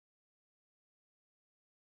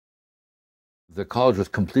The college was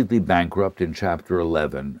completely bankrupt in Chapter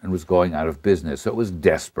 11 and was going out of business, so it was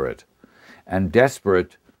desperate. And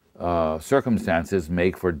desperate circumstances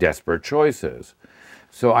make for desperate choices.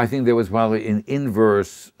 So I think there was probably an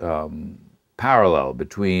inverse parallel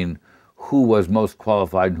between who was most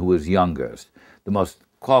qualified and who was youngest. The most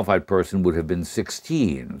qualified person would have been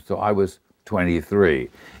 16, so I was 23.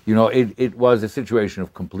 You know, it was a situation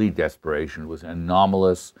of complete desperation. It was an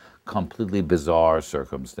anomalous, completely bizarre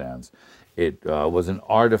circumstance. It was an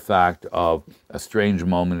artifact of a strange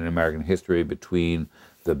moment in American history between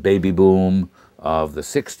the baby boom of the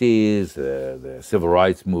 60s, the civil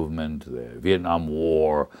rights movement, the Vietnam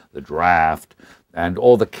War, the draft, and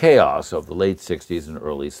all the chaos of the late 60s and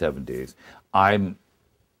early 70s.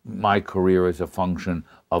 My career is a function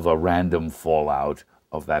of a random fallout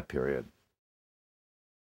of that period.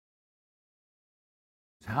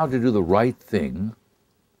 How to do the right thing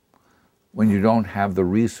when you don't have the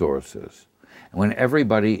resources, and when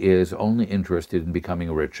everybody is only interested in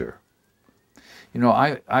becoming richer. You know,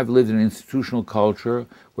 I've lived in an institutional culture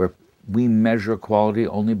where we measure quality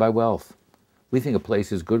only by wealth. We think a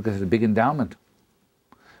place is good because it's a big endowment.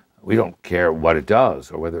 We don't care what it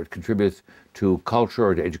does or whether it contributes to culture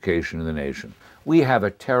or to education in the nation. We have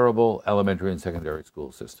a terrible elementary and secondary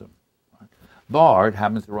school system. Bard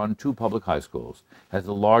happens to run 2 public high schools, has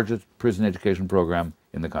the largest prison education program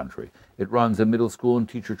in the country. It runs a middle school and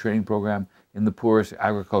teacher training program in the poorest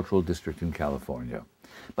agricultural district in California.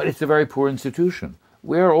 But it's a very poor institution.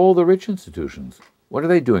 Where are all the rich institutions? What are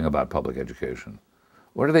they doing about public education?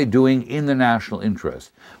 What are they doing in the national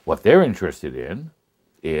interest? What they're interested in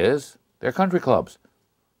is their country clubs.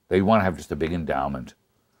 They want to have just a big endowment.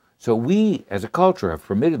 So we, as a culture, have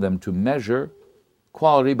permitted them to measure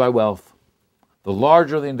quality by wealth. The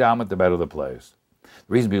larger the endowment, the better the place.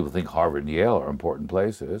 The reason people think Harvard and Yale are important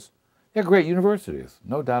places, they're great universities,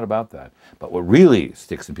 no doubt about that. But what really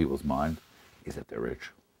sticks in people's mind is that they're rich.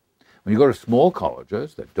 When you go to small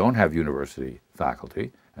colleges that don't have university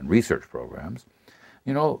faculty and research programs,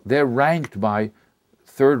 you know, they're ranked by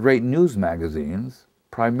third-rate news magazines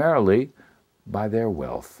primarily by their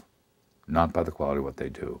wealth, not by the quality of what they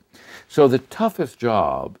do. So the toughest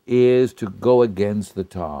job is to go against the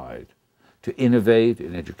tide, to innovate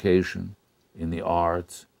in education, in the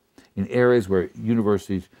arts, in areas where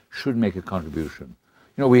universities should make a contribution.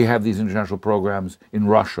 You know, we have these international programs in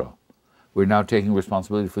Russia. We're now taking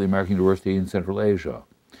responsibility for the American University in Central Asia.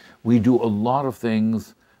 We do a lot of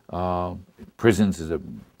things. Prisons is the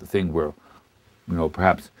thing we're, you know,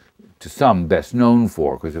 perhaps to some best known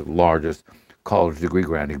for, because it's the largest college degree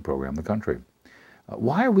granting program in the country.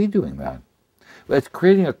 Why are we doing that? Well, it's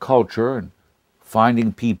creating a culture and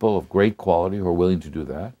finding people of great quality who are willing to do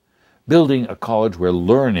that, building a college where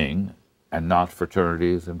learning and not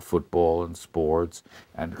fraternities and football and sports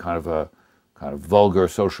and kind of vulgar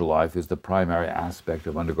social life is the primary aspect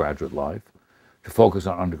of undergraduate life, to focus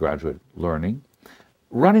on undergraduate learning.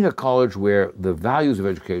 Running a college where the values of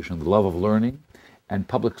education, the love of learning, and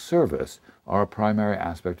public service are a primary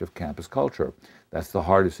aspect of campus culture. That's the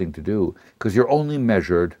hardest thing to do, because you're only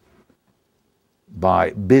measured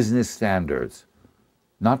by business standards,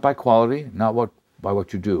 not by quality, not by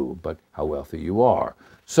what you do, but how wealthy you are.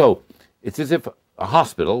 So it's as if a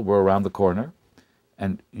hospital were around the corner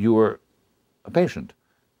and you were a patient.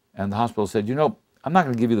 And the hospital said, you know, I'm not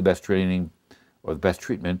going to give you the best training or the best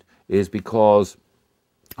treatment is because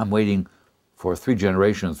I'm waiting for 3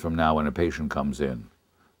 generations from now when a patient comes in.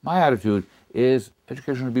 My attitude is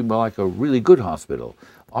education should be more like a really good hospital.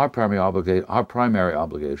 Our primary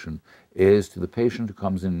obligation is to the patient who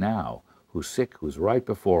comes in now, who's sick, who's right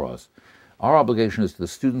before us. Our obligation is to the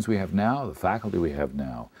students we have now, the faculty we have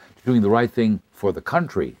now, to doing the right thing for the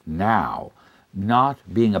country now, not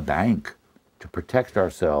being a bank to protect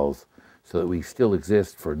ourselves so that we still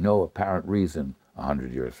exist for no apparent reason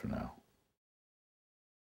 100 years from now.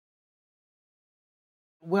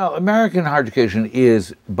 Well, American higher education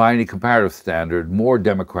is, by any comparative standard, more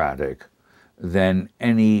democratic than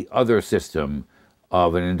any other system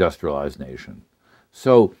of an industrialized nation.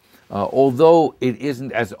 So, although it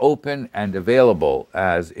isn't as open and available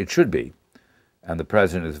as it should be, and the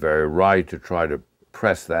president is very right to try to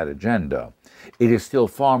press that agenda, it is still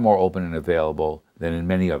far more open and available than in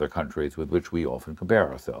many other countries with which we often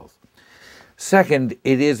compare ourselves. Second,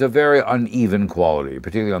 it is a very uneven quality,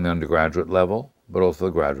 particularly on the undergraduate level, but also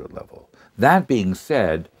the graduate level. That being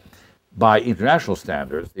said, by international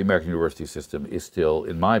standards, the American university system is still,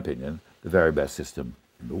 in my opinion, the very best system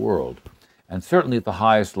in the world, and certainly at the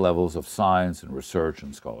highest levels of science and research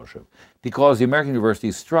and scholarship, because the American university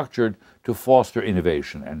is structured to foster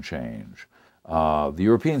innovation and change. The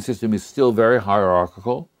European system is still very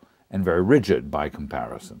hierarchical and very rigid by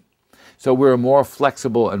comparison. So we're a more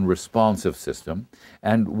flexible and responsive system,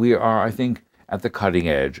 and we are, I think, at the cutting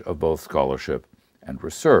edge of both scholarship and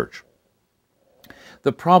research.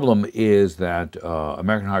 The problem is that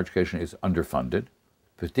American higher education is underfunded,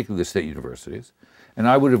 particularly the state universities, and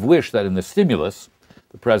I would have wished that in the stimulus,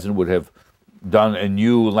 the president would have done a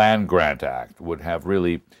new land grant act, would have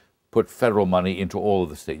really put federal money into all of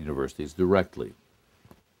the state universities directly.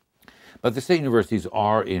 But the state universities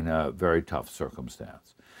are in a very tough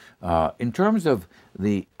circumstance. In terms of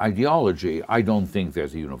the ideology, I don't think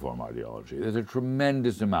there's a uniform ideology. There's a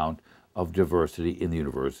tremendous amount of diversity in the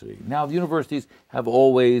university. Now, the universities have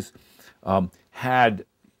always had,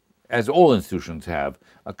 as all institutions have,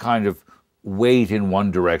 a kind of weight in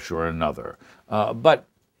one direction or another. But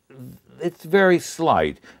it's very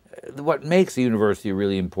slight. What makes a university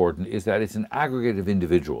really important is that it's an aggregate of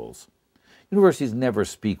individuals. Universities never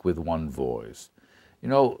speak with one voice. You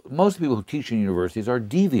know, most people who teach in universities are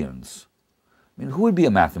deviants. I mean, who would be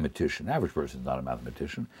a mathematician? Average person's not a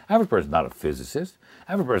mathematician. Average person's not a physicist.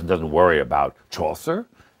 Average person doesn't worry about Chaucer.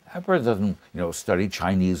 Average person doesn't, study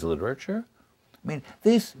Chinese literature. I mean,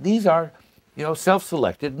 these are,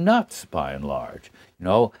 self-selected nuts by and large.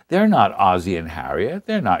 They're not Ozzie and Harriet.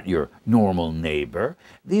 They're not your normal neighbor.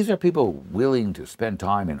 These are people willing to spend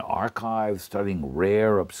time in archives, studying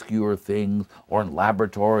rare, obscure things, or in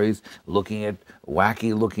laboratories, looking at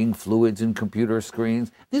wacky-looking fluids in computer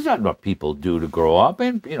screens. These aren't what people do to grow up,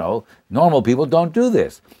 and, normal people don't do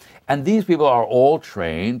this. And these people are all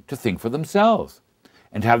trained to think for themselves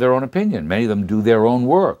and to have their own opinion. Many of them do their own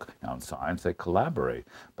work. Now, in science, they collaborate.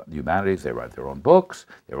 But in the humanities, they write their own books,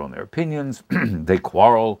 they own their opinions, they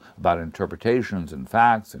quarrel about interpretations and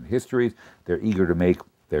facts and histories. They're eager to make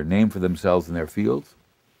their name for themselves in their fields.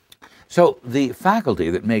 So the faculty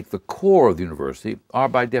that make the core of the university are,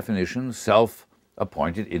 by definition,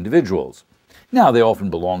 self-appointed individuals. Now, they often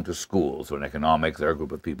belong to schools. So in economics, there are a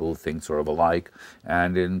group of people who think sort of alike.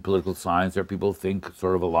 And in political science, there are people who think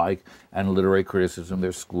sort of alike. And in literary criticism,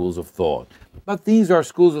 there's schools of thought. But these are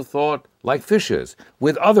schools of thought like fishes,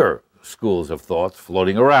 with other schools of thoughts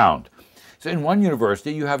floating around. So in one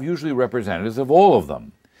university, you have usually representatives of all of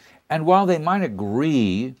them. And while they might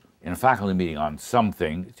agree in a faculty meeting on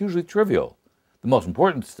something, it's usually trivial. The most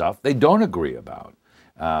important stuff they don't agree about.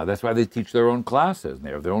 That's why they teach their own classes, and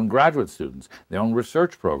they have their own graduate students, their own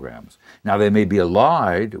research programs. Now, they may be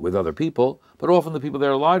allied with other people, but often the people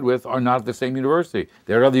they're allied with are not at the same university.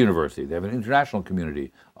 They're at other universities. They have an international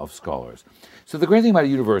community of scholars. So the great thing about a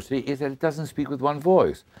university is that it doesn't speak with one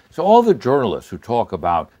voice. So all the journalists who talk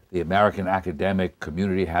about the American academic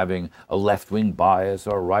community having a left-wing bias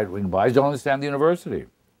or a right-wing bias don't understand the university.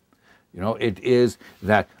 It is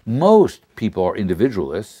that most people are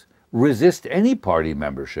individualists, resist any party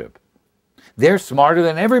membership. They're smarter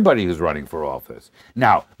than everybody who's running for office.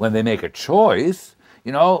 Now, when they make a choice,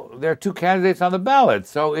 there are two candidates on the ballot.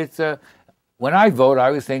 So when I vote, I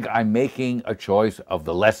always think I'm making a choice of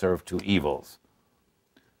the lesser of two evils.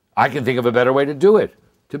 I can think of a better way to do it,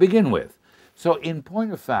 to begin with. So in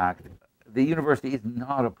point of fact, the university is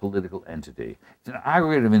not a political entity. It's an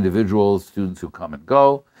aggregate of individuals, students who come and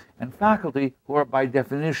go, and faculty who are by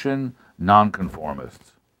definition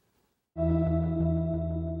nonconformists.